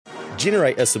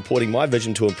Generate are supporting my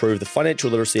vision to improve the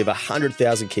financial literacy of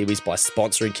 100,000 Kiwis by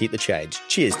sponsoring Keep the Change.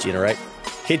 Cheers, Generate.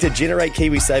 Head to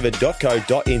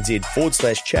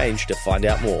generatekiwisaver.co.nz/change to find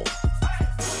out more.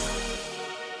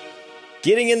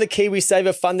 Getting in the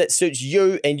KiwiSaver fund that suits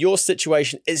you and your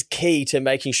situation is key to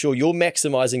making sure you're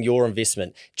maximising your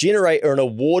investment. Generate are an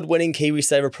award-winning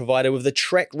KiwiSaver provider with a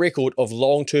track record of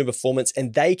long-term performance,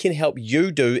 and they can help you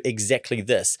do exactly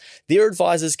this. Their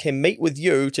advisors can meet with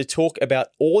you to talk about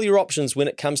all your options when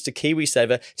it comes to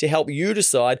KiwiSaver to help you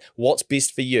decide what's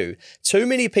best for you. Too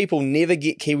many people never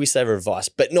get KiwiSaver advice,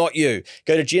 but not you.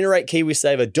 Go to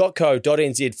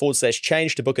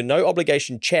generatekiwisaver.co.nz/change to book a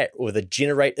no-obligation chat with a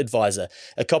Generate advisor.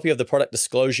 A copy of the product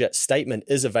disclosure statement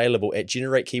is available at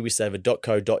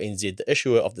generatekiwisaver.co.nz. The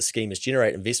issuer of the scheme is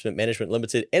Generate Investment Management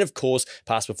Limited, and of course,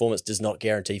 past performance does not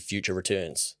guarantee future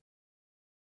returns.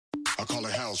 I call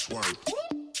it housework,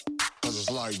 cause it's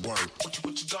light work. What you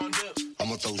gonna do?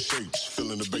 I'ma throw shapes,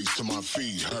 feeling the bass till my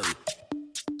feet hurt.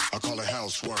 I call it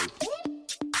housework,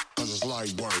 cause it's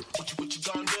light work. What you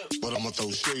gonna do? But I'ma throw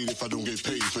shade if I don't get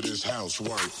paid for this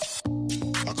housework.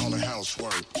 I call it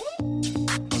housework,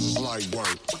 cause it's light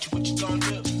work. What you gonna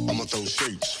do? I'ma throw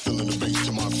shapes, feeling the bass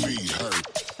till my feet hurt.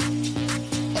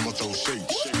 I'ma throw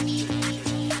shapes.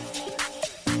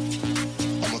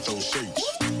 I'ma throw shapes.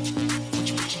 What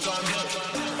you gonna do?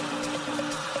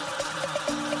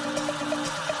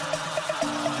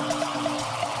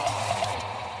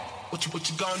 What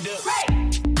you gonna do?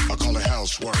 I call it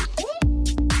housework,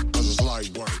 cause it's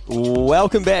light work.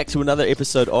 Welcome back to another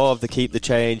episode of the Keep the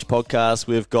Change podcast.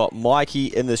 We've got Mikey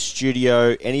in the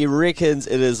studio, and he reckons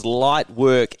it is light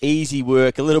work, easy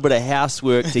work, a little bit of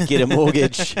housework to get a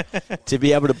mortgage to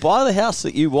be able to buy the house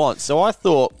that you want. So I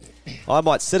thought I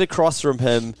might sit across from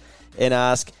him and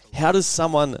ask, how does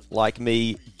someone like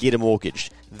me get a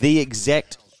mortgage? The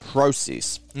exact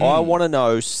process. I want to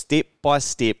know step by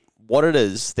step what it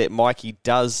is that Mikey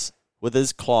does with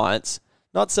his clients.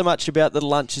 Not so much about the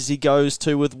lunches he goes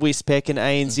to with Westpac and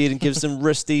ANZ and gives them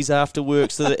wristies after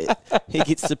work so that he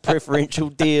gets the preferential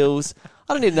deals.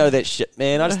 I don't need to know that shit,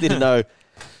 man. I just need to know,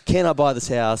 can I buy this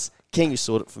house? Can you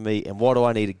sort it for me? And what do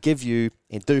I need to give you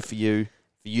and do for you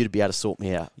to be able to sort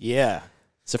me out? Yeah.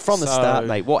 So from the start,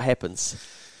 mate, what happens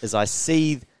is I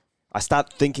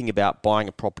start thinking about buying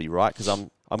a property, right? Because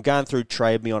I'm going through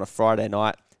Trade Me on a Friday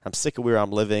night. I'm sick of where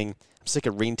I'm living. I'm sick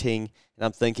of renting. And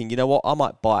I'm thinking, you know what? I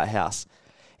might buy a house.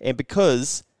 And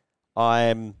because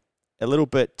I'm a little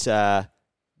bit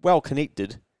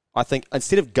well-connected, I think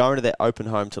instead of going to that open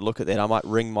home to look at that, I might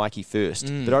ring Mikey first.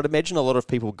 But I'd imagine a lot of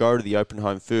people go to the open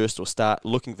home first or start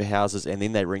looking for houses and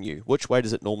then they ring you. Which way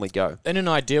does it normally go? In an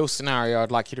ideal scenario, I'd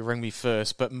like you to ring me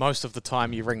first, but most of the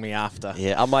time you ring me after.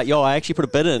 Yeah, I'm like, I actually put a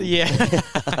bid in. Yeah.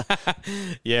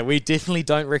 Yeah, we definitely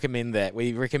don't recommend that.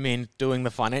 We recommend doing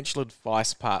the financial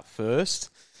advice part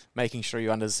first, making sure you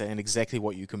understand exactly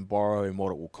what you can borrow and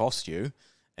what it will cost you,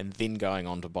 and then going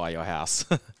on to buy your house.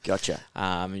 Gotcha.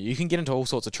 You can get into all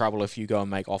sorts of trouble if you go and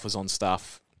make offers on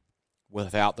stuff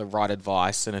without the right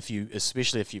advice, and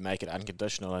especially if you make it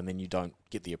unconditional and then you don't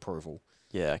get the approval.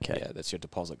 Yeah, okay. Yeah, that's your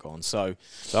deposit gone. So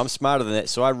I'm smarter than that.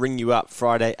 So I ring you up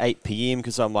Friday, 8 p.m.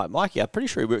 because I'm like, Mikey, I'm pretty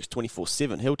sure he works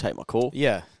 24/7. He'll take my call.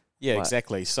 Yeah,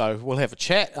 exactly. So we'll have a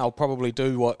chat. I'll probably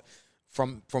do what...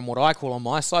 From what I call on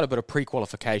my side, a bit of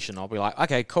pre-qualification. I'll be like,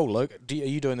 okay, cool, Luke. Are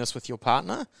you doing this with your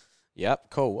partner? Yep,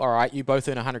 cool. All right, you both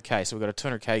earn 100K, so we've got a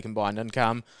 200K combined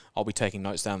income. I'll be taking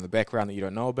notes down in the background that you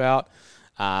don't know about.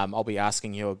 I'll be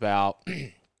asking you about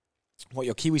what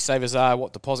your KiwiSavers are,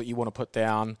 what deposit you want to put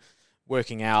down,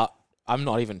 working out. I'm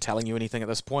not even telling you anything at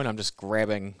this point. I'm just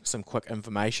grabbing some quick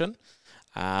information.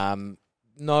 No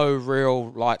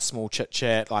real light, small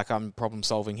chit-chat like I'm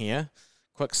problem-solving here.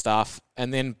 Quick stuff,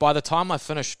 and then by the time I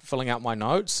finish filling out my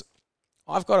notes,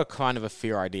 I've got a kind of a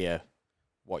fair idea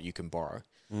what you can borrow.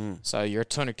 So you're a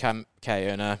 200K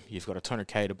earner, you've got a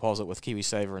 200K deposit with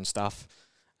KiwiSaver and stuff.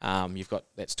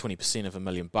 That's 20% of $1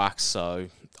 million, so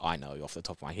I know off the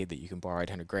top of my head that you can borrow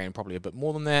 800 grand, probably a bit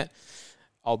more than that.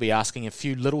 I'll be asking a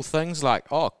few little things like,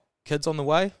 kids on the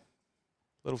way,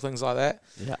 little things like that.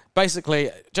 Yeah. Basically,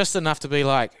 just enough to be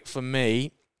like, for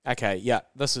me, okay, yeah,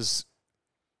 this is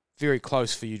very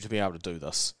close for you to be able to do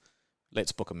this.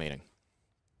 Let's book a meeting.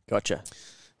 Gotcha.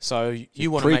 So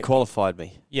you want to pre-qualified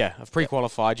me. Yeah, I've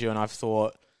pre-qualified you, and I've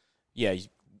thought, yeah.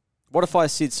 What if I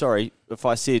said,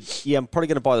 yeah, I'm probably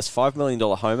going to buy this $5 million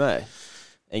home,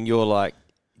 and you're like,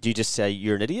 do you just say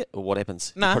you're an idiot, or what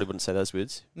happens? No. You probably wouldn't say those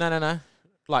words. No.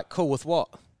 Like, cool with what?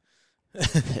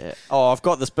 Yeah. I've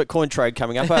got this Bitcoin trade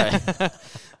coming up,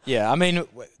 Yeah, I mean,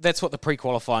 that's what the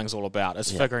pre-qualifying is all about,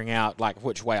 is figuring out, like,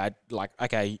 which way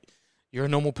okay, you're a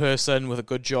normal person with a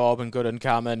good job and good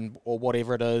income and or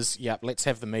whatever it is, let's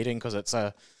have the meeting because it's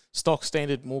a stock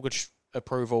standard mortgage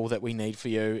approval that we need for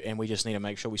you, and we just need to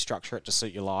make sure we structure it to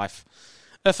suit your life.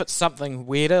 If it's something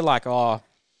weirder, like,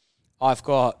 I've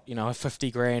got, a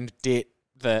 50 grand debt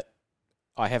that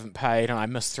I haven't paid and I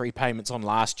missed 3 payments on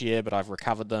last year, but I've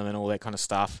recovered them and all that kind of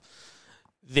stuff,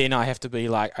 then I have to be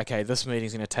like, okay, this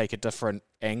meeting's going to take a different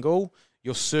angle.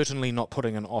 You're certainly not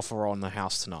putting an offer on the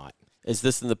house tonight. Is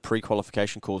this in the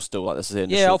pre-qualification call still? Like, this is the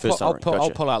initial Yeah, first time? I'll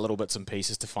pull out little bits and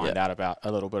pieces to find out about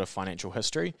a little bit of financial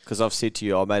history. Because I've said to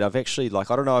you, mate, I've actually, I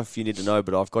don't know if you need to know,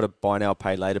 but I've got a buy now,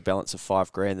 pay later balance of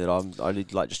 $5,000 that I'm only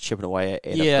just chipping away at,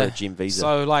 and I've got a gym visa.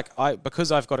 So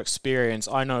because I've got experience,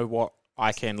 I know what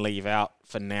I can leave out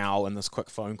for now in this quick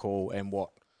phone call, and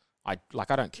what I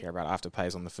don't care about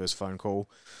afterpays on the first phone call.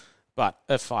 But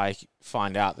if I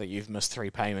find out that you've missed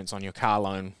 3 payments on your car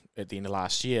loan at the end of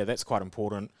last year, that's quite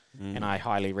important. And I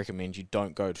highly recommend you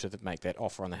don't go to make that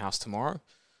offer on the house tomorrow.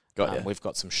 We've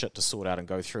got some shit to sort out and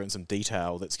go through in some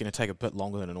detail that's going to take a bit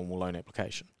longer than a normal loan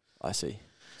application. I see.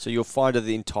 So you'll find it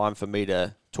in time for me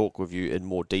to talk with you in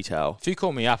more detail. If you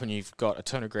call me up and you've got a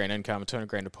 $200,000 income, a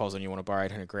 $200,000 deposit, and you want to borrow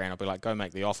 $800,000, I'll be like, go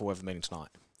make the offer. We'll have a meeting tonight.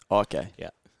 Okay. Yeah.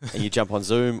 And you jump on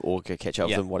Zoom or catch up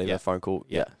with them, whatever, phone call.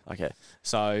 Yeah. Okay.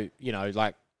 So,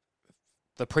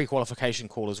 the pre-qualification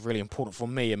call is really important for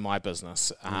me in my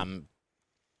business.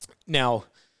 Now,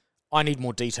 I need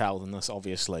more detail than this,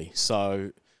 obviously.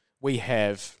 So we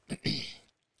have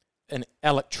an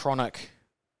electronic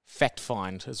fact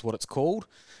find is what it's called.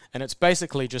 And it's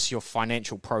basically just your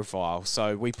financial profile.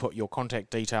 So we put your contact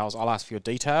details. I'll ask for your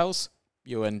details.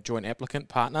 You're a joint applicant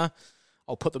partner.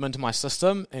 I'll put them into my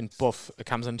system, and boof, it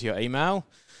comes into your email.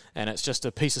 And it's just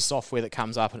a piece of software that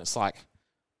comes up, and it's like,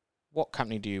 what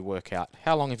company do you work at?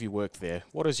 How long have you worked there?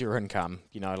 What is your income?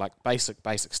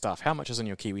 Basic stuff. How much is in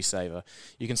your KiwiSaver?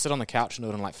 You can sit on the couch and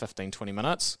do it in 15, 20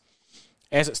 minutes.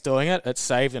 As it's doing it, it's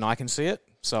saved and I can see it.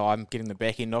 So I'm getting the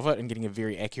back end of it and getting a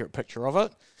very accurate picture of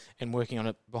it and working on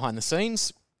it behind the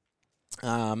scenes.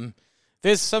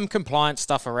 There's some compliance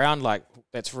stuff around,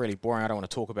 that's really boring. I don't want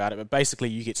to talk about it. But basically,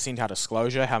 you get sent our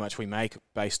disclosure, how much we make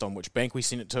based on which bank we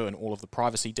send it to, and all of the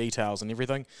privacy details and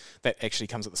everything. That actually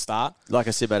comes at the start. Like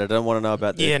I said, mate, I don't want to know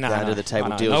about the under the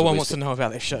table deals. No one wants to know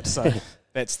about that shit. So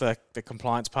that's the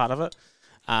compliance part of it.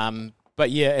 And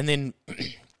then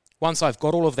once I've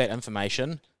got all of that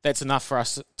information, that's enough for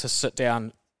us to sit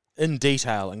down in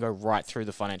detail and go right through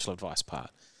the financial advice part.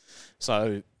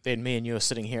 So then me and you are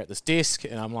sitting here at this desk,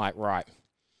 and I'm like, right,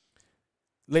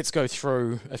 let's go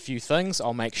through a few things.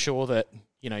 I'll make sure that,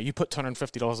 you put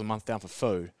 $250 a month down for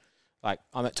food. I'm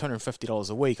at $250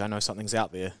 a week. I know something's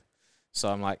out there. So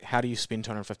I'm like, how do you spend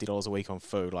 $250 a week on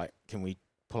food? Can we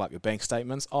pull up your bank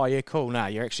statements? Oh, yeah, cool. Nah,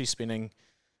 you're actually spending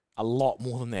a lot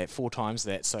more than that, 4 times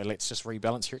that. So let's just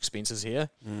rebalance your expenses here.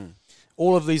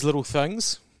 All of these little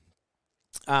things.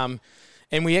 And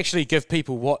we actually give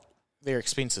people what their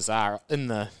expenses are in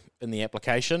the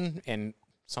application, and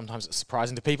sometimes it's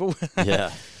surprising to people.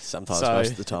 Sometimes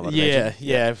most of the time. I'd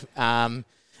imagine.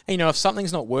 If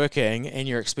something's not working and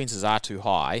your expenses are too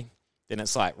high, then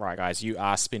it's like, right, guys, you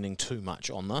are spending too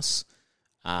much on this.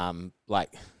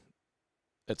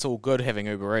 It's all good having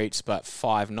Uber Eats, but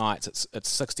 5 nights, it's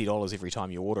 $60 every time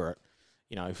you order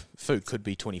it. Food could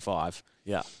be $25.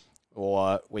 Yeah.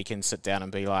 Or we can sit down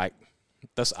and be like,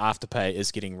 this Afterpay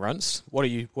is getting rinsed. What are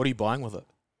you buying with it?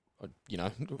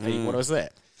 What is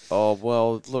that? Oh,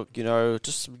 well, look,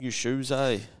 just some new shoes,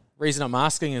 eh? Reason I'm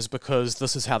asking is because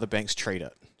this is how the banks treat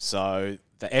it. So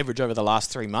the average over the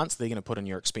last 3 months, they're going to put in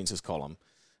your expenses column.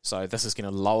 So this is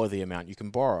going to lower the amount you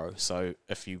can borrow. So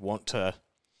if you want to,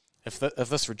 if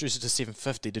this reduces to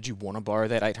 $750, did you want to borrow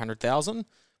that $800,000?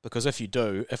 Because if you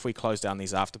do, if we close down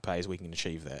these Afterpays, we can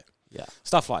achieve that. Yeah.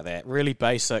 Stuff like that. Really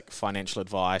basic financial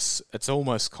advice. It's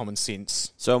almost common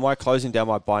sense. So am I closing down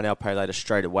my buy now, pay later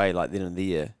straight away, like the end of the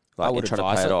year? I would trying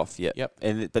advise to pay it off. Yeah.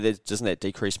 Yep. But doesn't that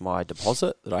decrease my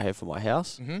deposit that I have for my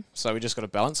house? Mm-hmm. So we just got to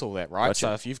balance all that, right? Gotcha.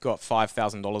 So if you've got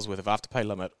 $5,000 worth of Afterpay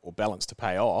limit or balance to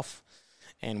pay off,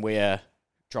 and we're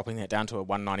dropping that down to a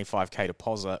 $195K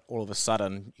deposit, all of a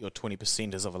sudden your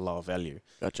 20% is of a lower value.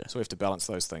 Gotcha. So we have to balance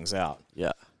those things out.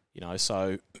 Yeah.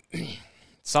 So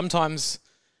sometimes,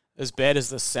 as bad as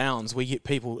this sounds, we get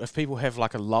people, if people have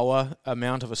a lower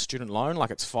amount of a student loan, like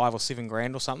it's $5,000 or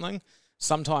 $7,000 or something,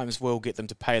 sometimes we'll get them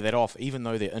to pay that off even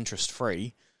though they're interest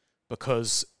free,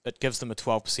 because it gives them a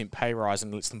 12% pay rise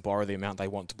and lets them borrow the amount they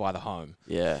want to buy the home.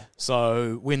 Yeah.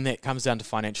 So when that comes down to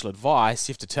financial advice,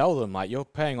 you have to tell them, you're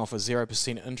paying off a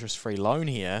 0% interest free loan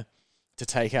here to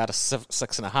take out a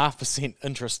 6.5%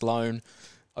 interest loan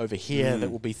over here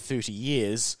that will be 30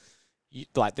 years.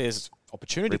 there's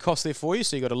opportunity cost there for you,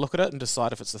 so you got to look at it and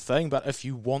decide if it's the thing. But if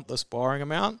you want this borrowing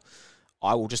amount,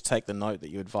 I will just take the note that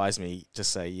you advise me to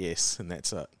say yes, and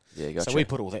that's it. Yeah, gotcha. So we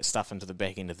put all that stuff into the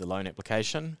back end of the loan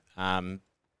application.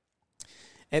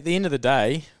 At the end of the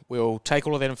day, we'll take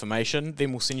all of that information,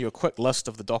 then we'll send you a quick list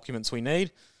of the documents we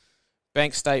need.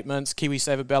 Bank statements,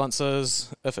 KiwiSaver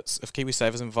balances, if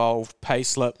KiwiSaver's involved, pay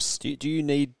slips. Do you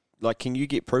need, can you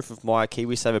get proof of my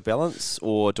KiwiSaver balance,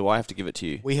 or do I have to give it to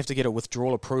you? We have to get a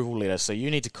withdrawal approval letter, so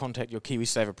you need to contact your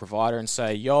KiwiSaver provider and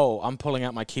say, yo, I'm pulling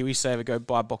out my KiwiSaver, go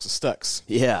buy a box of sticks.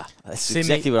 Yeah, that's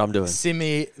exactly what I'm doing. Send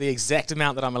me the exact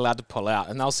amount that I'm allowed to pull out,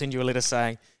 and they'll send you a letter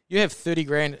saying, you have 30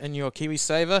 grand in your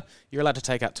KiwiSaver, you're allowed to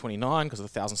take out 29 because the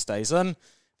 1,000 stays in.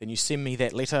 Then you send me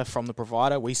that letter from the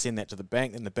provider, we send that to the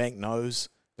bank, and the bank knows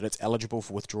that it's eligible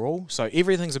for withdrawal. So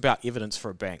everything's about evidence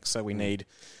for a bank. So we need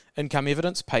income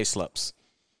evidence, pay slips,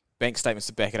 bank statements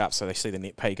to back it up so they see the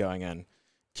net pay going in.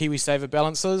 KiwiSaver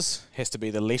balances has to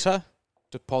be the letter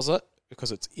deposit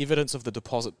because it's evidence of the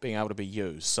deposit being able to be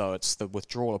used. So it's the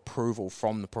withdrawal approval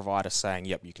from the provider saying,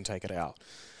 yep, you can take it out.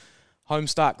 Home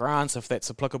Start grants, if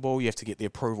that's applicable, you have to get the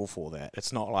approval for that.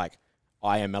 It's not like,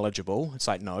 I am eligible. It's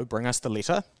like, no, bring us the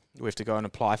letter. We have to go and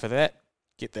apply for that,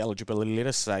 get the eligibility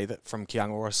letter, say that from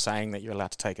Kiangora saying that you're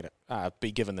allowed to take it,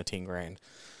 be given the 10 grand.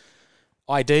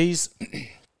 IDs,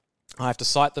 I have to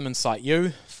cite them and cite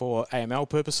you for AML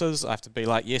purposes. I have to be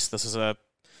like, yes, this is a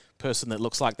person that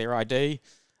looks like their ID.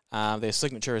 Their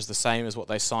signature is the same as what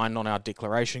they signed on our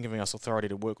declaration, giving us authority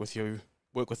to work with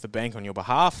the bank on your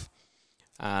behalf.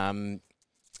 And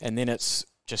then it's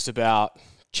just about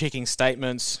checking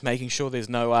statements, making sure there's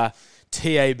no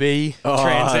TAB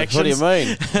transactions. What do you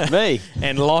mean? Me?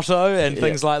 And lotto and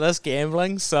things like this,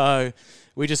 gambling. So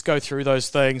we just go through those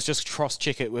things, just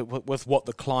cross-check it with what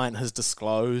the client has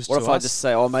disclosed. What if I just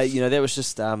say, oh, mate, that was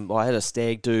just, I had a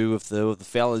stag do with the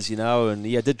fellas, and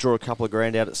I did draw a couple of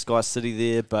grand out at Sky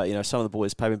City there, but, some of the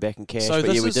boys paid me back in cash. So but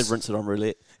we did rinse it on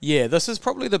roulette. Yeah, this is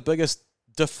probably the biggest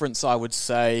difference, I would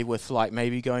say, with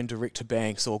maybe going direct to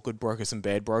banks or good brokers and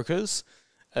bad brokers,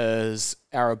 is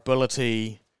our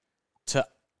ability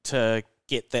to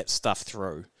get that stuff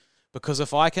through. Because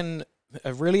if I can,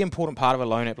 a really important part of a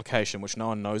loan application, which no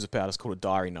one knows about, is called a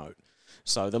diary note.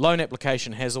 So the loan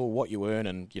application has all what you earn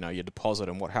and your deposit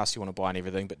and what house you want to buy and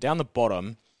everything. But down the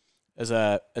bottom it's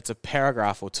a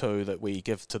paragraph or two that we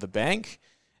give to the bank,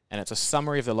 and it's a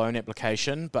summary of the loan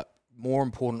application, but more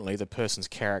importantly, the person's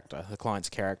character, the client's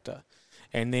character.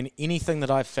 And then anything that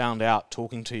I've found out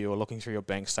talking to you or looking through your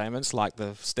bank statements, like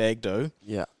the stag do,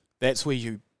 that's where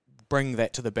you bring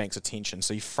that to the bank's attention.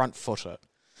 So you front foot it.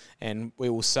 And we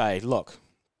will say, look,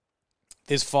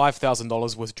 there's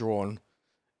 $5,000 withdrawn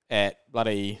at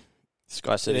bloody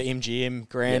Sky City, the MGM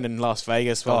Grand in Las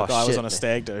Vegas while the guy was on a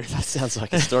stag do. That sounds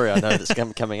like a story I know that's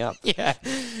coming up. Yeah.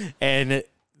 And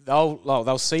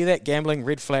they'll see that gambling,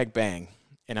 red flag, bang.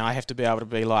 And I have to be able to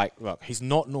be like, look, he's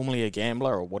not normally a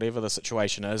gambler or whatever the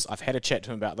situation is. I've had a chat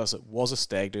to him about this. It was a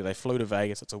stag do. They flew to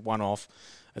Vegas. It's a one-off.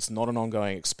 It's not an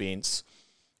ongoing expense.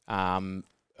 Blah,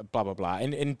 blah, blah.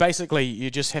 And basically,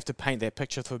 you just have to paint that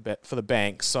picture for the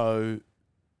bank so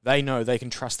they know they can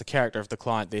trust the character of the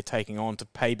client they're taking on to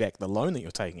pay back the loan that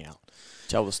you're taking out.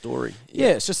 Tell the story.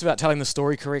 Yeah, it's just about telling the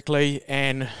story correctly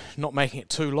and not making it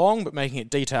too long, but making it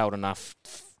detailed enough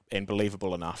and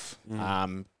believable enough.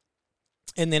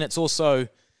 And then it's also,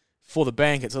 for the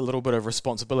bank, it's a little bit of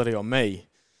responsibility on me.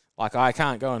 Like, I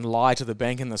can't go and lie to the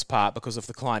bank in this part, because if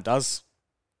the client does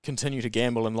continue to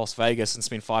gamble in Las Vegas and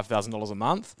spend $5,000 a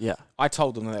month, I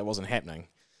told them that wasn't happening.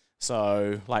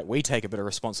 So, we take a bit of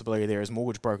responsibility there as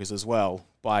mortgage brokers as well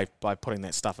by putting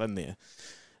that stuff in there.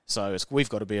 So we've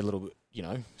got to be a little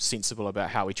bit, sensible about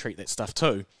how we treat that stuff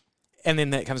too. And then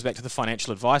that comes back to the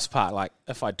financial advice part. Like,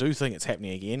 if I do think it's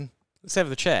happening again, let's have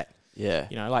the chat. Yeah.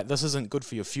 This isn't good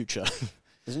for your future.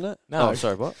 Isn't it? No. Oh,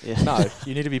 sorry, what? Yeah. No,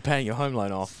 you need to be paying your home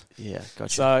loan off. Yeah,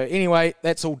 gotcha. So anyway,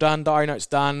 that's all done. Diary note's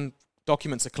done.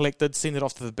 Documents are collected. Send it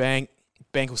off to the bank.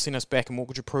 Bank will send us back a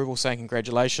mortgage approval saying,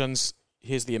 congratulations,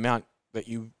 here's the amount that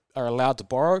you are allowed to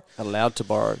borrow. Allowed to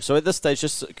borrow. So at this stage,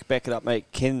 just to back it up, mate,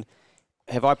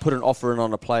 have I put an offer in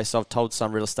on a place? I've told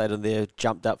some real estate in there,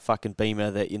 jumped up fucking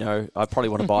Beamer that, I probably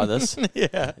want to buy this.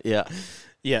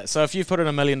 Yeah, so if you've put in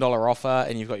 $1 million offer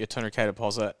and you've got your 200K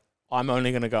deposit, I'm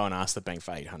only going to go and ask the bank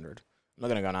for 800. I'm not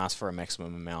going to go and ask for a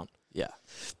maximum amount. Yeah.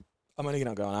 I'm only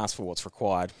going to go and ask for what's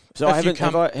required. So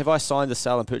have I signed the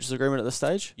sale and purchase agreement at this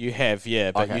stage? You have,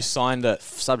 yeah, but Okay. you signed it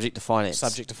Subject to finance.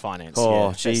 subject to finance. Oh,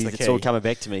 yeah, geez, that's the it's all key. coming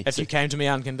back to me. If you came to me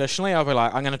unconditionally, I'll be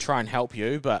like, I'm going to try and help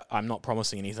you, but I'm not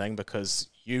promising anything because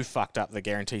you fucked up the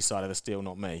guarantee side of this deal,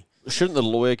 not me. Shouldn't the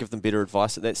lawyer give them better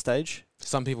advice at that stage?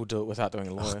 Some people do it without doing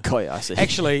a lawyer. God, yeah, I see.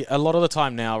 Actually, a lot of the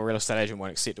time now, a real estate agent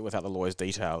won't accept it without the lawyer's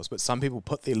details, but some people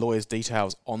put their lawyer's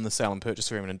details on the sale and purchase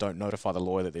agreement and don't notify the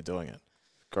lawyer that they're doing it.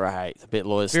 Great. I bet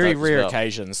lawyers Very stoked as rare well.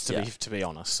 occasions, Yeah. to be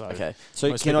honest. So Okay. So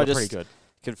most can people I are pretty just good.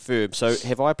 confirm? So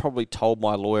have I probably told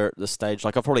my lawyer at this stage,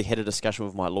 like I've probably had a discussion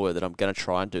with my lawyer that I'm going to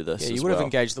try and do this Yeah, as you would have well?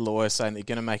 engaged the lawyer saying that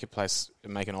you're going to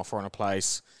make an offer on a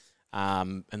place,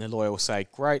 and the lawyer will say,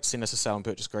 "Great, send us a sale and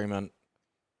purchase agreement.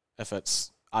 If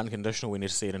it's unconditional, we need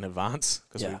to see it in advance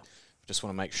because we just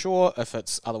want to make sure. If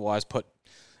it's otherwise, put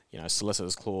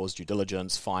solicitor's clause, due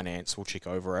diligence, finance. We'll check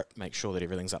over it, make sure that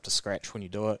everything's up to scratch when you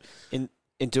do it.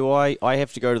 And do I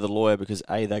have to go to the lawyer because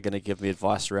they're going to give me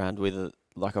advice around whether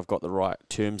like I've got the right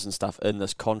terms and stuff in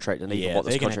this contract and even what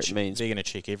this contract means? They're going to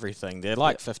check everything. They're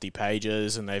like 50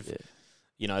 pages, and they've,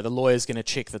 the lawyer's going to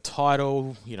check the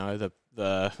title.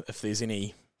 The if there's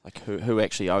any. Like who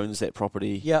actually owns that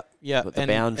property? Yeah. What the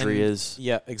boundary is.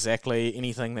 Yeah, exactly.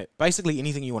 Anything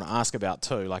you want to ask about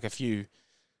too. Like if you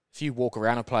walk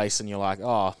around a place and you're like,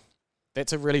 oh,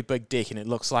 that's a really big deck and it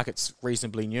looks like it's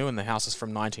reasonably new and the house is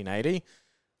from 1980.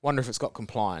 Wonder if it's got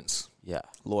compliance. Yeah.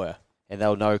 Lawyer. And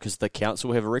they'll know because the council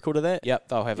will have a record of that? Yep,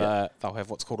 they'll have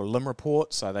what's called a limb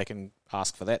report, so they can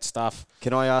ask for that stuff.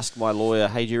 Can I ask my lawyer,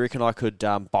 hey, do you reckon I could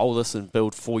bowl this and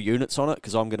build 4 units on it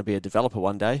because I'm going to be a developer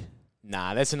one day?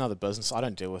 Nah, that's another business. I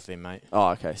don't deal with them, mate. Oh,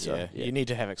 okay. So, yeah. You need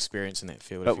to have experience in that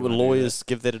field. But will lawyers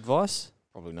give that advice?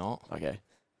 Probably not. Okay.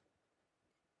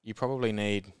 You probably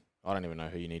need... I don't even know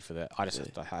who you need for that.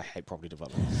 I hate property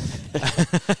development.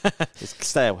 Just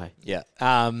stay away. Yeah.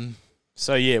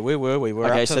 So, yeah, where were we? We're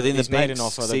okay, up to so then the made bank an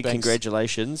offer. said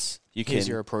congratulations. Here's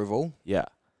your approval. Yeah.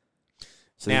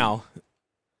 So now,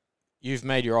 you've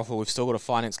made your offer. We've still got a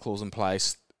finance clause in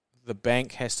place. The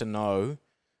bank has to know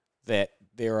that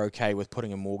they're okay with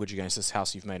putting a mortgage against this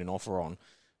house you've made an offer on.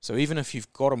 So even if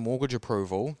you've got a mortgage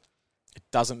approval, it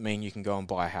doesn't mean you can go and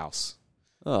buy a house.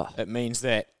 Oh. It means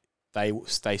that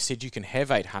they said you can have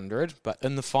 800, but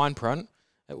in the fine print,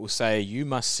 it will say you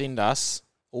must send us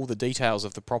all the details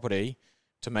of the property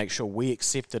to make sure we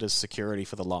accept it as security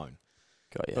for the loan.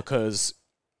 Got you. Because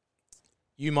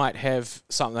you might have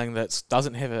something that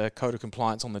doesn't have a code of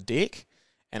compliance on the deck,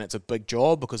 and it's a big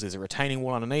job because there's a retaining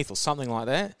wall underneath or something like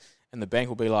that, and the bank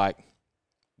will be like,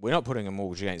 we're not putting a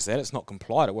mortgage against that. It's not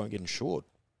compliant. It won't get insured.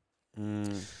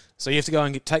 So you have to go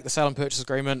and take the sale and purchase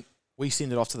agreement. We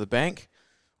send it off to the bank.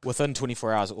 Within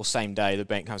 24 hours or same day, the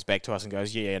bank comes back to us and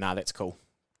goes, that's cool.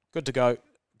 Good to go.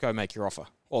 Go make your offer.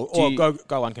 Or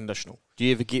go unconditional. Do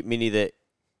you ever get many that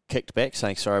kicked back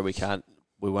saying, sorry,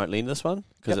 we won't lend this one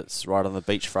because it's right on the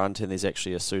beachfront and there's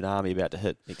actually a tsunami about to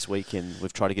hit next week and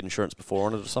we've tried to get insurance before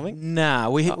on it or something? Nah,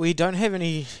 we don't have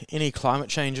any climate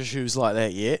change issues like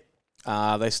that yet.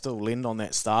 They still lend on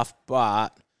that stuff,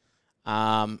 but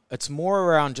it's more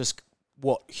around just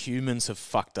what humans have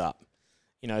fucked up.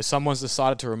 Someone's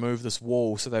decided to remove this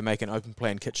wall so they make an open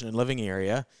plan kitchen and living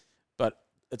area, but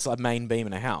it's a main beam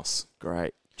in a house.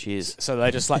 Great. Cheers. So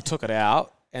they just took it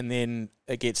out and then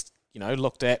it gets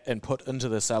looked at and put into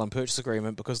the sale and purchase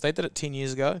agreement because they did it 10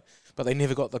 years ago, but they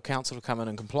never got the council to come in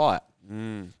and comply it.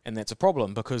 And that's a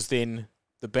problem because then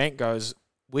the bank goes,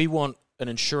 we want an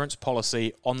insurance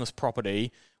policy on this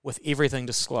property with everything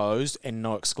disclosed and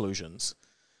no exclusions.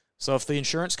 So if the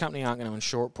insurance company aren't going to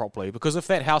insure it properly, because if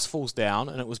that house falls down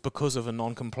and it was because of a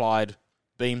non-complied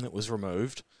beam that was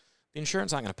removed, the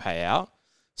insurance aren't going to pay out.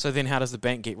 So then how does the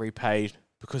bank get repaid?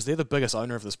 Because they're the biggest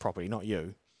owner of this property, not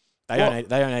you. They own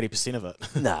 80% of it.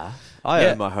 Nah, I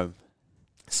own my home.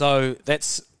 So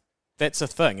that's a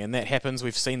thing, and that happens.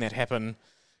 We've seen that happen.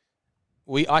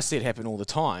 I see it happen all the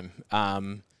time.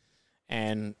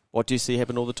 And what do you see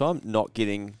happen all the time? Not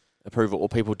getting approval or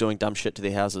people doing dumb shit to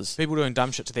their houses. People doing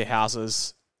dumb shit to their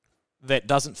houses that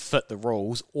doesn't fit the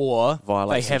rules, or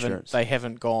they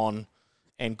haven't gone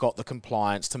and got the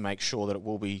compliance to make sure that it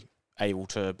will be able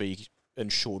to be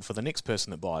insured for the next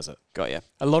person that buys it. Got you.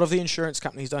 A lot of the insurance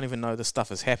companies don't even know this stuff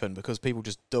has happened because people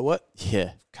just do it.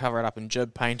 Yeah. Cover it up in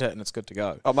jib, paint it, and it's good to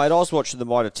go. Oh, mate, I was watching the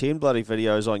Mitre 10 bloody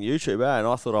videos on YouTube, and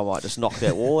I thought I might just knock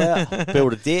that wall out,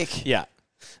 build a deck. Yeah.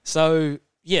 So,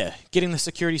 getting the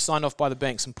security signed off by the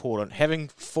bank's important. Having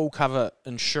full cover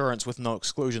insurance with no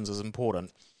exclusions is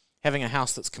important. Having a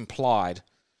house that's complied,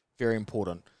 very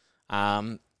important.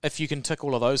 If you can tick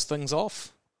all of those things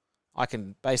off, I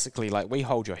can basically, we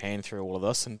hold your hand through all of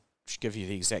this and give you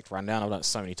the exact rundown. I've done it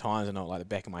so many times, I know it like the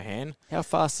back of my hand. How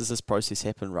fast does this process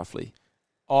happen, roughly?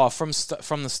 Oh, from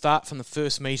the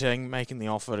first meeting, making the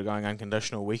offer to going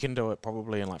unconditional, we can do it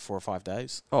probably in like 4 or 5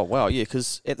 days. Oh, wow, yeah,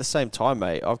 because at the same time,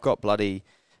 mate, I've got bloody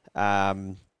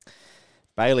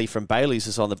Bailey from Bailey's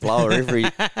is on the blower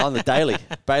on the daily.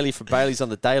 Bailey from Bailey's on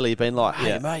the daily, been like,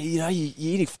 hey, mate, you know,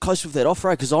 you're getting close with that offer,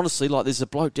 because honestly, like, there's a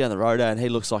bloke down the road, and he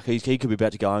looks like he could be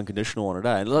about to go unconditional on it,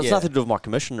 and it's nothing to do with my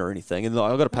commission or anything, and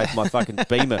like, I've got to pay for my fucking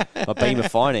Beamer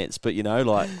finance, but, you know,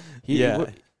 like,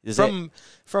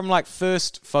 from like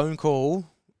first phone call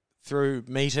through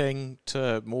meeting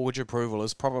to mortgage approval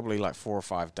is probably like 4 or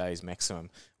 5 days maximum.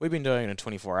 We've been doing it in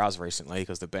 24 hours recently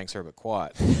because the banks are a bit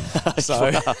quiet. So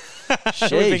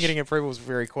we've been getting approvals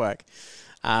very quick.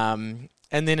 And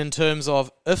then in terms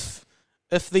of if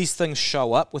these things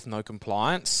show up with no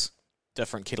compliance,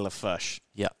 different kettle of fish.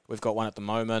 Yeah. We've got one at the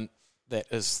moment that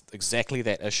is exactly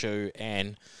that issue,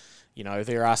 and you know,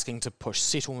 they're asking to push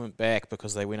settlement back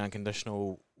because they went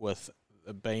unconditional with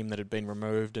a beam that had been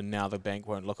removed, and now the bank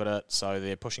won't look at it, so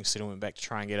they're pushing settlement back to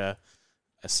try and get a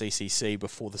CCC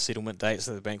before the settlement date,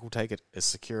 so the bank will take it as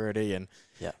security, and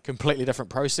completely different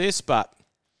process, but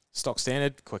stock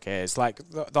standard, quick as. Like,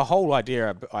 the whole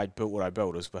idea I built what I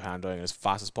built is behind doing it as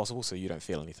fast as possible so you don't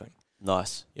feel anything.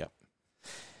 Nice. Yeah.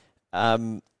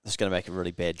 I'm just going to make a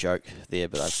really bad joke there,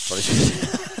 but I probably should.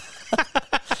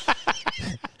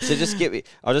 So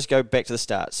I'll just go back to the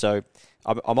start. So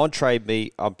I'm on Trade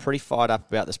Me. I'm pretty fired up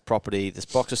about this property. This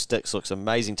box of sticks looks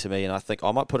amazing to me, and I think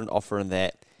I might put an offer in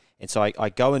that. And so I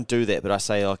go and do that, but I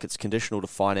say, like, it's conditional to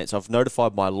finance. I've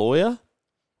notified my lawyer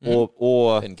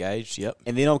or engaged, yep.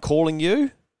 And then I'm calling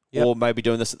you, or maybe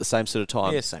doing this at the same sort of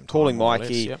time. Yeah, same time. Calling Mikey.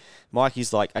 Less, yep.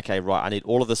 Mikey's like, okay, right, I need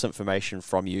all of this information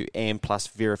from you, and plus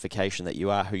verification that you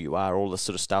are who you are, all this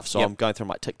sort of stuff. So I'm going through, I'm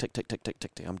like, tick, tick, tick, tick, tick,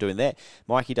 tick, tick. I'm doing that.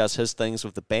 Mikey does his things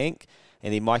with the bank,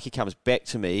 and then Mikey comes back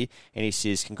to me, and he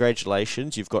says,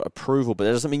 congratulations, you've got approval, but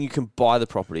that doesn't mean you can buy the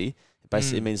property. It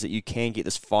basically means that you can get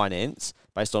this finance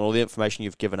based on all the information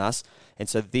you've given us. And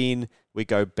so then we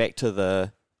go back to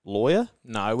the lawyer?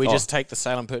 No, we just take the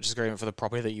sale and purchase agreement for the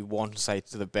property that you want and say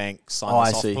to the bank, sign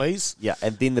this off, please. Yeah,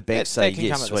 and then the bank say, yes, sweet.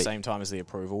 That can come at the same time as the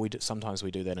approval. Sometimes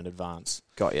we do that in advance.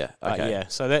 Got you. Okay.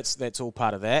 So that's all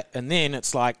part of that. And then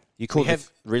it's like... You call the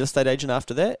real estate agent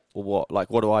after that? Or what? Like,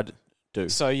 what do I do?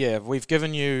 So, yeah, we've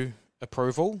given you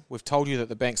approval. We've told you that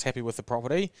the bank's happy with the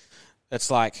property. It's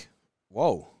like,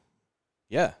 whoa,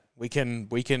 yeah, we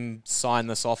can sign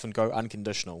this off and go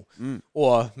unconditional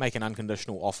or make an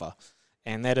unconditional offer.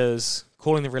 And that is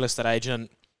calling the real estate agent.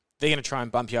 They're going to try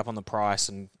and bump you up on the price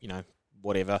and, you know,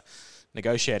 whatever,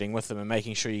 negotiating with them and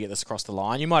making sure you get this across the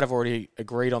line. You might have already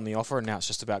agreed on the offer and now it's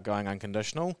just about going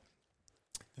unconditional.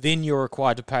 Then you're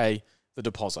required to pay the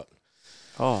deposit.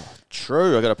 Oh,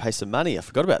 true. I got to pay some money. I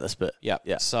forgot about this bit. Yeah.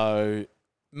 So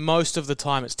most of the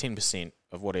time it's 10%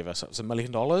 of whatever. So it's $1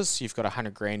 million. You've got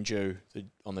 $100,000 due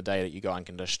on the day that you go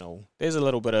unconditional. There's a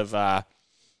little bit of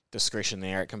discretion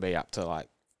there. It can be up to like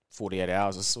 48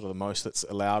 hours is sort of the most that's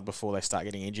allowed before they start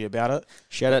getting edgy about it.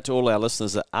 Shout out to all our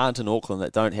listeners that aren't in Auckland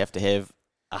that don't have to have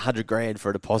 $100,000 for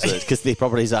a deposit because their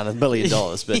properties aren't $1 million.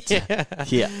 But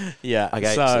yeah.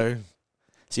 Okay. So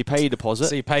you pay your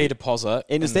deposit.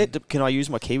 And is that? Can I use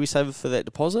my KiwiSaver for that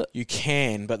deposit? You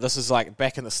can, but this is like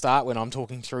back in the start when I'm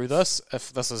talking through this.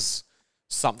 If this is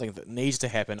something that needs to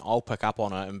happen, I'll pick up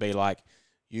on it and be like,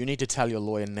 you need to tell your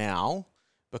lawyer now,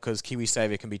 because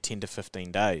KiwiSaver can be 10 to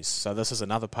 15 days. So this is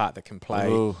another part that can play.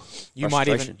 Ooh, you might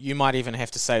even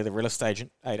have to say to the real estate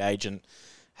agent,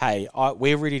 hey,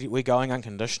 we're going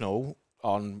unconditional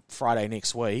on Friday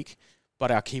next week,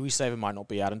 but our KiwiSaver might not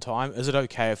be out in time. Is it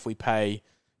okay if we pay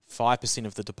 5%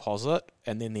 of the deposit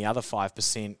and then the other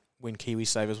 5% when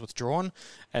KiwiSaver is withdrawn?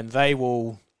 And they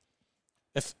will,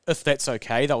 if that's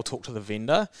okay, they'll talk to the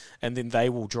vendor and then they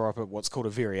will draw up what's called a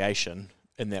variation,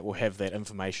 and that will have that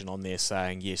information on there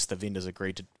saying, yes, the vendor's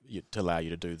agreed to allow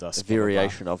you to do this. A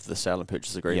variation of the sale and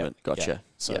purchase agreement. Yep, Gotcha. Yep.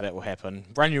 So that will happen.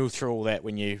 Run you through all that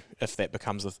if that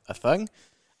becomes a thing.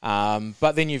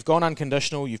 But then you've gone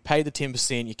unconditional, you've paid the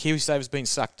 10%, your KiwiSaver's been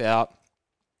sucked out.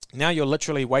 Now you're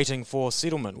literally waiting for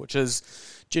settlement, which is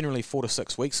generally 4 to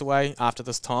 6 weeks away after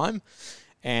this time.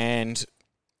 And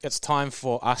it's time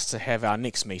for us to have our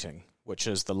next meeting, which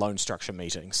is the loan structure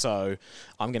meeting. So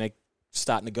I'm going to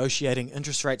start negotiating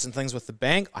interest rates and things with the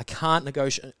bank. I can't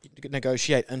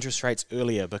negotiate interest rates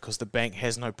earlier because the bank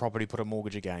has no property to put a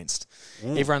mortgage against.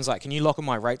 Everyone's like, can you lock in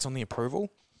my rates on the approval?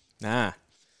 Nah,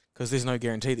 because there's no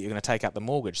guarantee that you're going to take out the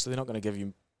mortgage, so they're not going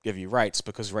to give you rates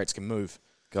because rates can move.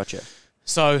 Gotcha.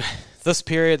 So this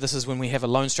is when we have a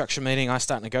loan structure meeting. I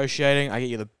start negotiating. I get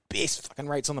you the best fucking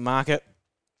rates on the market.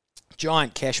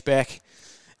 giant cashback,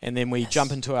 and then we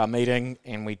jump into our meeting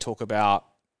and we talk about,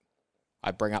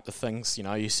 I bring up the things,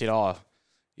 you said,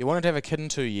 you wanted to have a kid in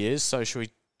 2 years, so should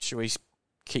we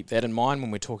keep that in mind when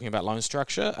we're talking about loan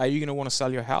structure? Are you going to want to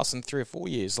sell your house in 3 or 4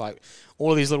 years? Like,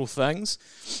 all of these little things.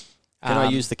 Can I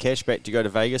use the cashback to go to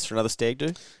Vegas for another stag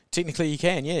do? Technically, you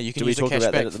can, yeah. You can use we talk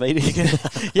about that at the meeting?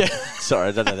 Yeah. Sorry,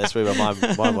 I don't know. That's where my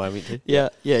mind went to. Yeah.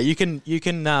 You can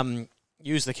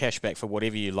use the cashback for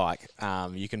whatever you like.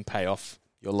 You can pay off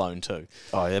your loan too.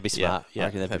 Oh, that'd be smart. Yeah, I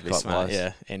reckon that'd be smart. nice.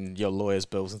 Yeah, and your lawyer's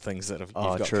bills and things that you've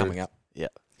got true. coming up. Yeah.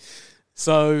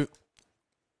 So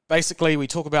basically, we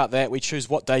talk about that. We choose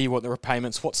what day you want the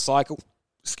repayments, what cycle.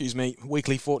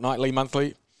 Weekly, fortnightly,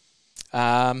 monthly.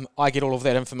 I get all of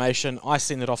that information. I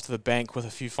send it off to the bank with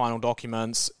a few final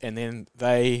documents, and then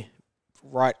they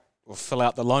write or fill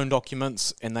out the loan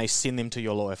documents, and they send them to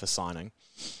your lawyer for signing.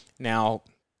 Now,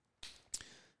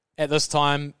 at this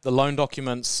time, the loan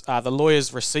documents, the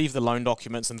lawyers receive the loan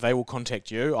documents, and they will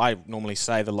contact you. I normally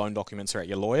say the loan documents are at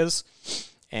your lawyer's,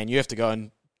 and you have to go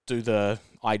and do the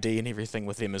ID and everything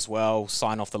with them as well,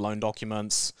 sign off the loan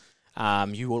documents.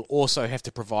 You will also have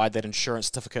to provide that insurance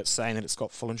certificate saying that it's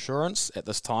got full insurance at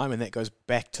this time, and that goes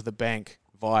back to the bank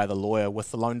via the lawyer with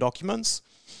the loan documents,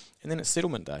 and then it's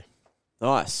settlement day.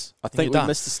 Nice. I think we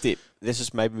missed a step. This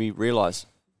just made me realise.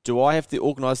 Do I have to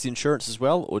organise the insurance as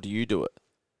well, or do you do it?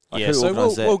 So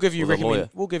we'll give you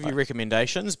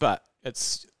recommendations, but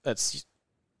it's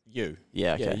you.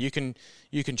 Yeah, okay. Yeah,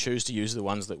 you can choose to use the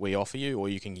ones that we offer you, or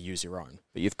you can use your own.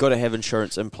 But you've got to have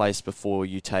insurance in place before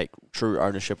you take true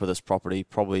ownership of this property,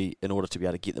 probably in order to be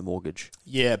able to get the mortgage.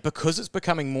 Yeah, because it's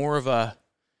becoming more of a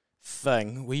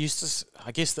thing.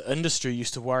 I guess the industry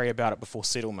used to worry about it before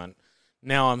settlement.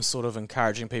 Now I'm sort of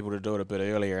encouraging people to do it a bit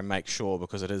earlier and make sure,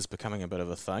 because it is becoming a bit of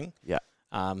a thing. Yeah.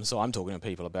 So I'm talking to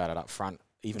people about it up front,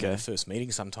 even in the first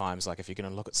meeting sometimes. Like, if you're going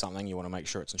to look at something, you want to make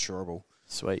sure it's insurable.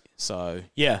 Sweet. So,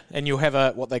 yeah, and you'll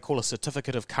have what they call a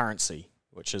certificate of currency,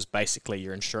 which is basically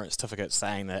your insurance certificate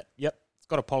saying that, yep, it's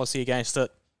got a policy against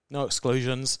it, no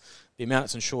exclusions, the amount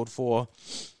it's insured for,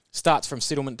 starts from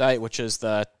settlement date, which is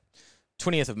the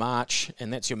 20th of March,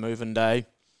 and that's your move-in day.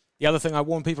 The other thing I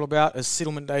warn people about is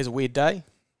settlement day is a weird day.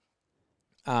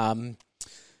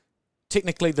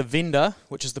 Technically, the vendor,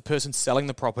 which is the person selling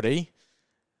the property,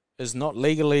 is not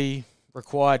legally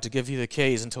required to give you the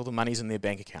keys until the money's in their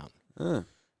bank account.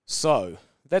 So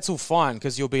that's all fine,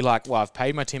 because you'll be like, well, I've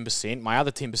paid my 10%, my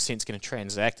other 10% is going to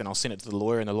transact, and I'll send it to the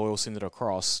lawyer, and the lawyer will send it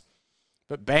across.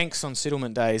 But banks on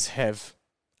settlement days have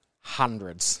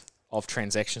hundreds of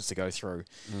transactions to go through,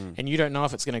 and you don't know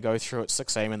if it's going to go through at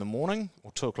 6 a.m. in the morning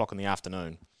or 2 o'clock in the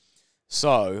afternoon.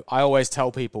 So I always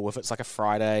tell people, if it's like a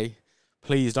Friday,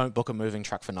 please don't book a moving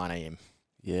truck for 9 a.m.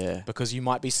 Yeah. Because you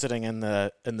might be sitting in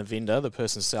the vendor, the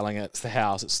person selling it's the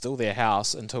house, it's still their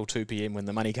house until 2 p.m. when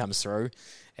the money comes through,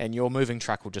 and your moving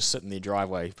truck will just sit in their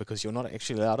driveway because you're not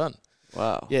actually allowed in.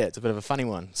 Wow. Yeah, it's a bit of a funny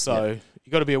one. So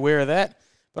you've got to be aware of that.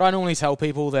 But I normally tell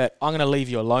people that I'm going to leave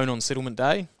you alone on settlement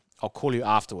day. I'll call you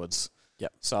afterwards.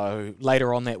 Yep. So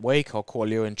later on that week, I'll call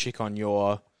you and check on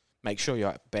make sure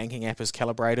your banking app is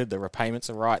calibrated, the repayments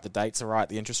are right, the dates are right,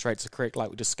 the interest rates are correct like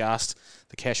we discussed,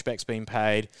 the cashback's been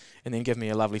paid, and then give me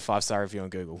a lovely 5-star review on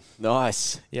Google.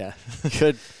 Nice. Yeah.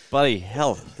 Good. Bloody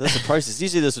hell. This is a process.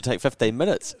 Usually this would take 15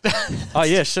 minutes. Oh,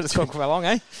 yeah. Shit, it's gone quite long,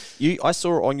 eh? I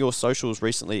saw on your socials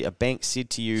recently, a bank said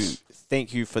to you,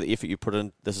 thank you for the effort you put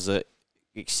in. This is a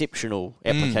exceptional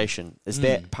application. Is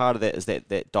that part of that? Is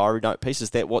that diary note piece?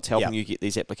 Is that what's helping you get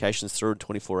these applications through in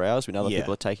 24 hours when other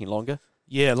people are taking longer?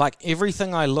 Yeah, like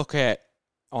everything I look at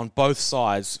on both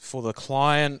sides, for the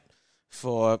client,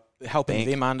 for helping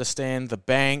them understand, the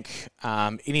bank,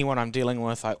 anyone I'm dealing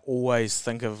with, I always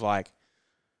think of like,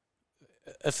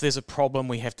 if there's a problem,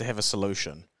 we have to have a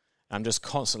solution. I'm just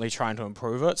constantly trying to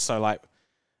improve it. So like,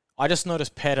 I just notice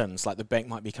patterns, like the bank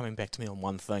might be coming back to me on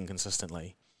one thing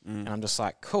consistently. And I'm just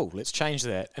like, cool, let's change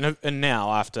that. And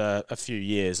now, after a few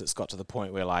years, it's got to the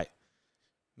point where like,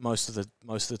 most of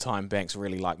the time, banks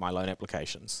really like my loan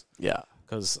applications. Yeah,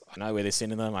 because I know where they're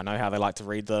sending them. I know how they like to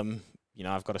read them. You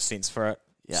know, I've got a sense for it.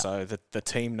 Yeah. So the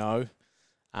team know.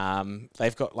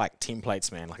 They've got like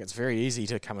templates, man. Like, it's very easy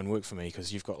to come and work for me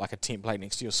because you've got like a template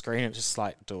next to your screen. It's just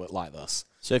like, do it like this.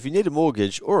 So if you need a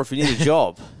mortgage or if you need a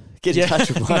job, get in touch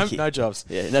with Mikey. No jobs.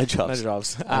 Yeah, no jobs. No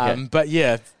jobs. Okay. But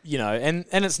yeah, you know, and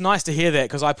it's nice to hear that,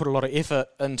 because I put a lot of effort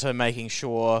into making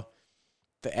sure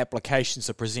the applications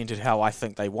are presented how I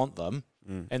think they want them.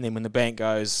 And then when the bank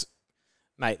goes,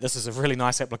 mate, this is a really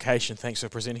nice application, thanks for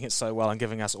presenting it so well and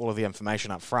giving us all of the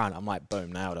information up front, I'm like,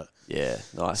 boom, nailed it. Yeah,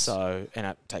 nice. So, and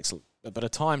it takes a bit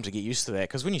of time to get used to that,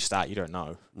 because when you start, you don't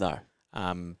know. No.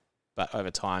 But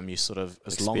over time, you sort of,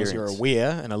 as long as you're aware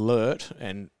and alert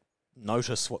and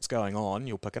notice what's going on,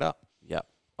 you'll pick it up. Yeah.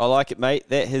 I like it, mate.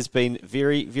 That has been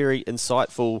very, very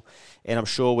insightful, and I'm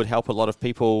sure would help a lot of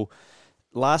people.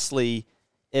 Lastly,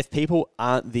 if people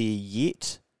aren't there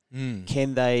yet,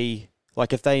 can they,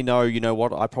 like if they know, you know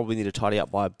what, I probably need to tidy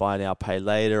up by buy now, pay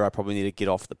later, I probably need to get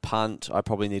off the punt, I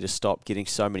probably need to stop getting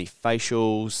so many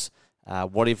facials,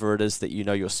 whatever it is that you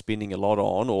know you're spending a lot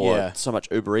on, or so much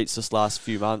Uber Eats this last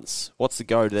few months, what's the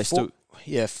go? Do they still...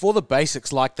 Yeah, for the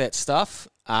basics like that stuff,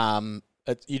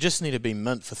 you just need to be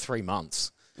mint for 3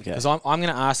 months. Because I'm going to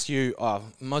ask you,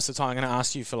 most of the time I'm going to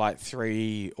ask you for like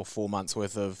 3 or 4 months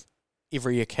worth of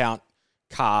every account,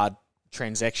 card,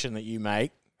 transaction that you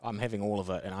make. I'm having all of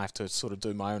it, and I have to sort of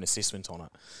do my own assessment on it.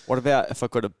 What about if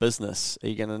I've got a business? Are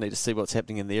you going to need to see what's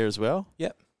happening in there as well?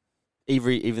 Yep.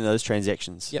 Even those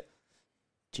transactions? Yep.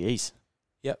 Jeez.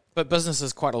 Yep. But business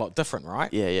is quite a lot different,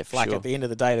 right? Yeah, for sure. At the end of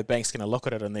the day, the bank's going to look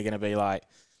at it and they're going to be like,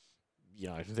 you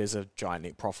know, there's a giant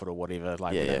net profit or whatever.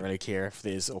 Like, we don't really care if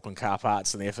there's Auckland car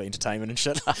parks in there for entertainment and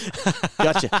shit.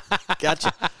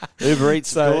 Gotcha. Uber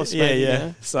Eats, of course. Yeah. You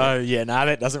know? So,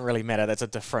 that doesn't really matter. That's a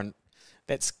different,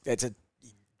 that's a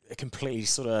completely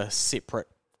sort of separate,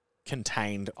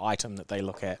 contained item that they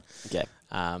look at. Okay.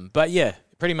 But yeah,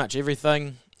 pretty much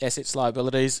everything, assets,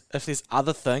 liabilities. If there's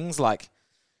other things like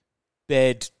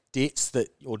bad debts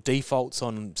or defaults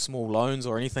on small loans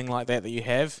or anything like that you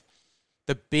have,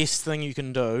 the best thing you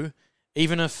can do,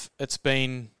 even if it's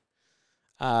been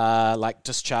like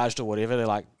discharged or whatever, they're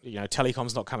like, you know,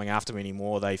 Telecom's not coming after me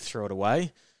anymore, they threw it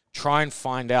away. Try and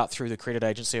find out through the credit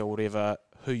agency or whatever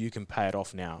who you can pay it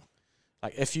off now.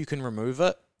 Like, if you can remove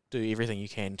it, do everything you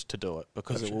can to do it,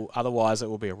 because otherwise it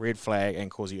will be a red flag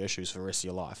and cause you issues for the rest of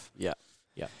your life. Yeah.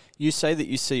 You say that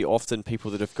you see often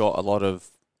people that have got a lot of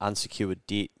unsecured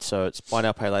debt, so it's buy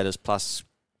now, pay laters plus,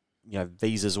 you know,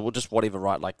 visas or just whatever,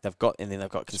 right? Like they've got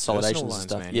consolidations and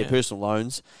stuff. Man, personal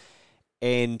loans.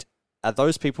 And are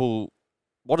those people,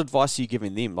 what advice are you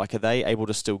giving them? Like, are they able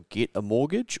to still get a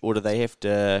mortgage, or do they have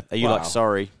to, are you like,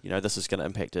 sorry, you know, this is going to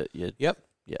impact it? Yep.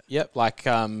 Like,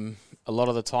 a lot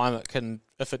of the time it can,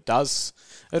 if it does,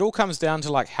 it all comes down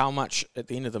to like how much at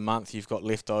the end of the month you've got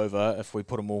left over if we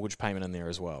put a mortgage payment in there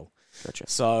as well. Gotcha.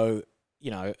 So, you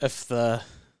know, if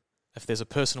there's a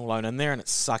personal loan in there and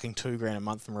it's sucking $2,000 a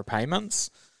month in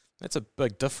repayments, that's a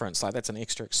big difference. Like, that's an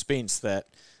extra expense that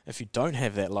if you don't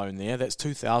have that loan there, that's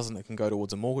 $2,000 that can go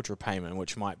towards a mortgage repayment,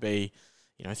 which might be,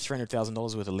 you know,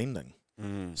 $300,000 worth of lending.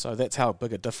 So that's how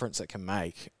big a difference it can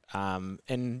make.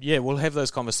 And yeah, we'll have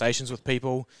those conversations with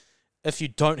people. If you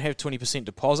don't have 20%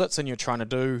 deposits and you're trying to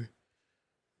do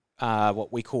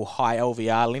what we call high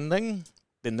LVR lending,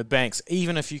 then the banks,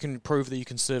 even if you can prove that you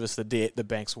can service the debt, the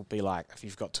banks will be like, if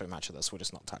you've got too much of this, we're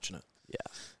just not touching it.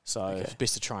 Yeah. So it's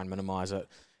best to try and minimise it.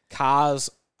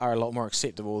 Cars are a lot more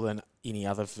acceptable than any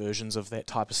other versions of that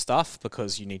type of stuff,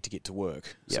 because you need to get to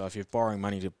work. Yep. So if you're borrowing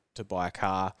money to buy a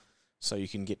car so you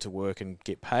can get to work and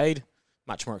get paid,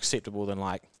 much more acceptable than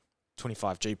like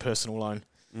 25G personal loan.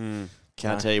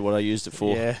 Can't tell you what I used it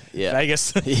for. Yeah.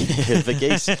 Vegas. The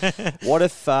geese. What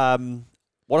if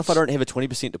I don't have a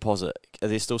 20% deposit? Are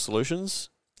there still solutions?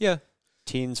 Yeah.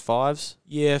 10s, 5s?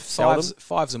 Yeah,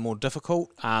 fives are more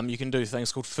difficult. You can do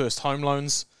things called first home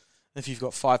loans. If you've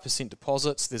got 5%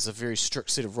 deposits, there's a very strict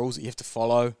set of rules that you have to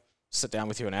follow. Sit down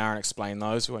with you an hour and explain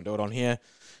those. We won't do it on here.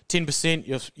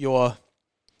 10%, you're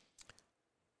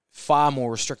far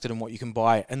more restricted in what you can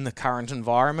buy in the current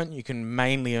environment. You can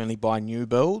mainly only buy new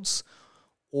builds,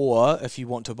 or if you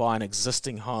want to buy an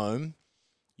existing home,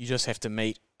 you just have to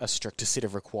meet a stricter set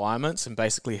of requirements and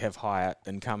basically have higher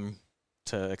income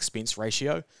to expense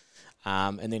ratio.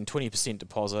 And then 20%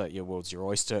 deposit, your world's your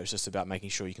oyster. It's just about making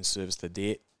sure you can service the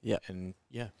debt. Yeah.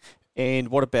 And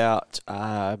what about,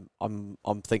 I'm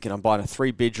thinking I'm buying a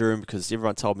 3-bedroom, because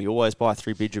everyone told me always buy a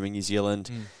 3-bedroom in New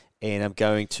Zealand, and I'm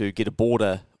going to get a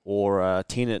boarder or a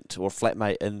tenant or a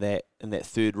flatmate in that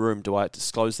third room. Do I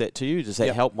disclose that to you? Does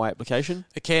that help my application?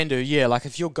 It can do, yeah. Like,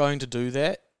 if you're going to do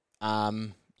that,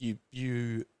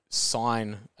 you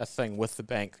sign a thing with the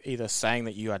bank, either saying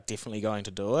that you are definitely going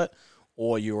to do it,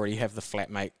 or you already have the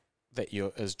flatmate that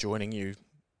is joining you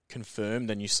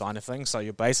confirmed, and you sign a thing. So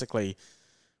you're basically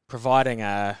providing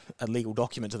a legal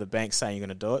document to the bank saying you're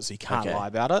going to do it, so you can't lie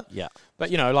about it. Yeah. But,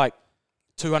 you know, like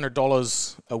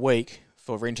 $200 a week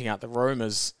for renting out the room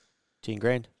is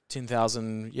 $10,000.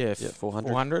 10,000,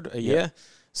 400 a year. Yeah.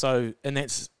 So, and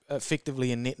that's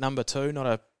effectively a net number too, not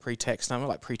a pre-tax number.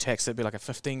 Like, pre-tax, it'd be like a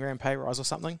 $15,000 pay rise or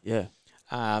something. Yeah.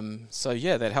 So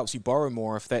yeah, that helps you borrow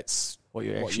more if that's what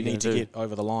you need to get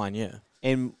over the line. Yeah.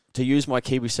 And to use my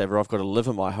KiwiSaver, I've got to live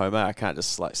in my home. I can't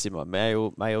just like send my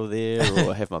mail there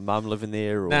or have my mum living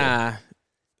there. Or, Nah.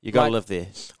 You got to live there.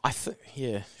 I think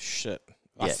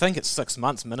it's 6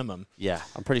 months minimum. Yeah,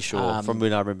 I'm pretty sure from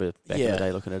when I remember back in the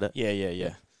day looking at it.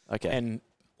 Yeah. Okay. And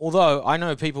although I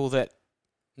know people that,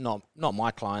 not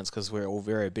my clients because we're all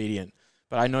very obedient,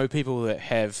 but I know people that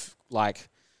have like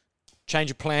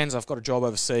change of plans. I've got a job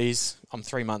overseas. I'm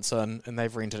 3 months in, and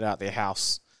they've rented out their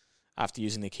house after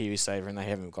using their KiwiSaver, and they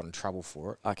haven't got in trouble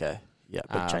for it. Okay. Yeah,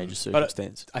 big change of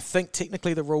circumstance. I think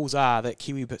technically the rules are that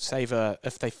KiwiSaver,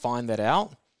 if they find that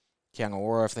out, Kia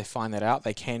ora, if they find that out,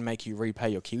 they can make you repay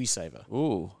your KiwiSaver.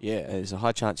 Ooh. Yeah. There's a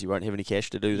high chance you won't have any cash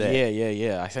to do that.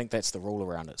 Yeah. I think that's the rule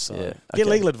around it. So Yeah. get Okay.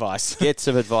 legal advice. Get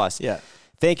some advice. Yeah.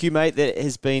 Thank you, mate. That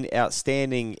has been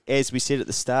outstanding. As we said at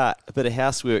the start, a bit of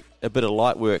housework, a bit of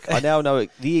light work. I now know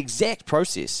the exact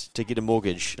process to get a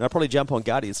mortgage. And I'll probably jump on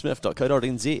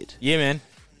guardiansmith.co.nz. Yeah, man.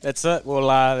 That's it. Well,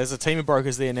 there's a team of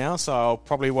brokers there now, so you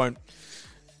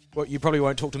probably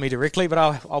won't talk to me directly, but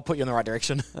I'll put you in the right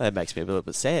direction. That makes me a little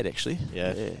bit sad, actually.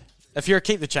 Yeah. If you're a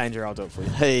keep the changer, I'll do it for you.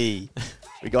 Hey,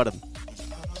 we got him.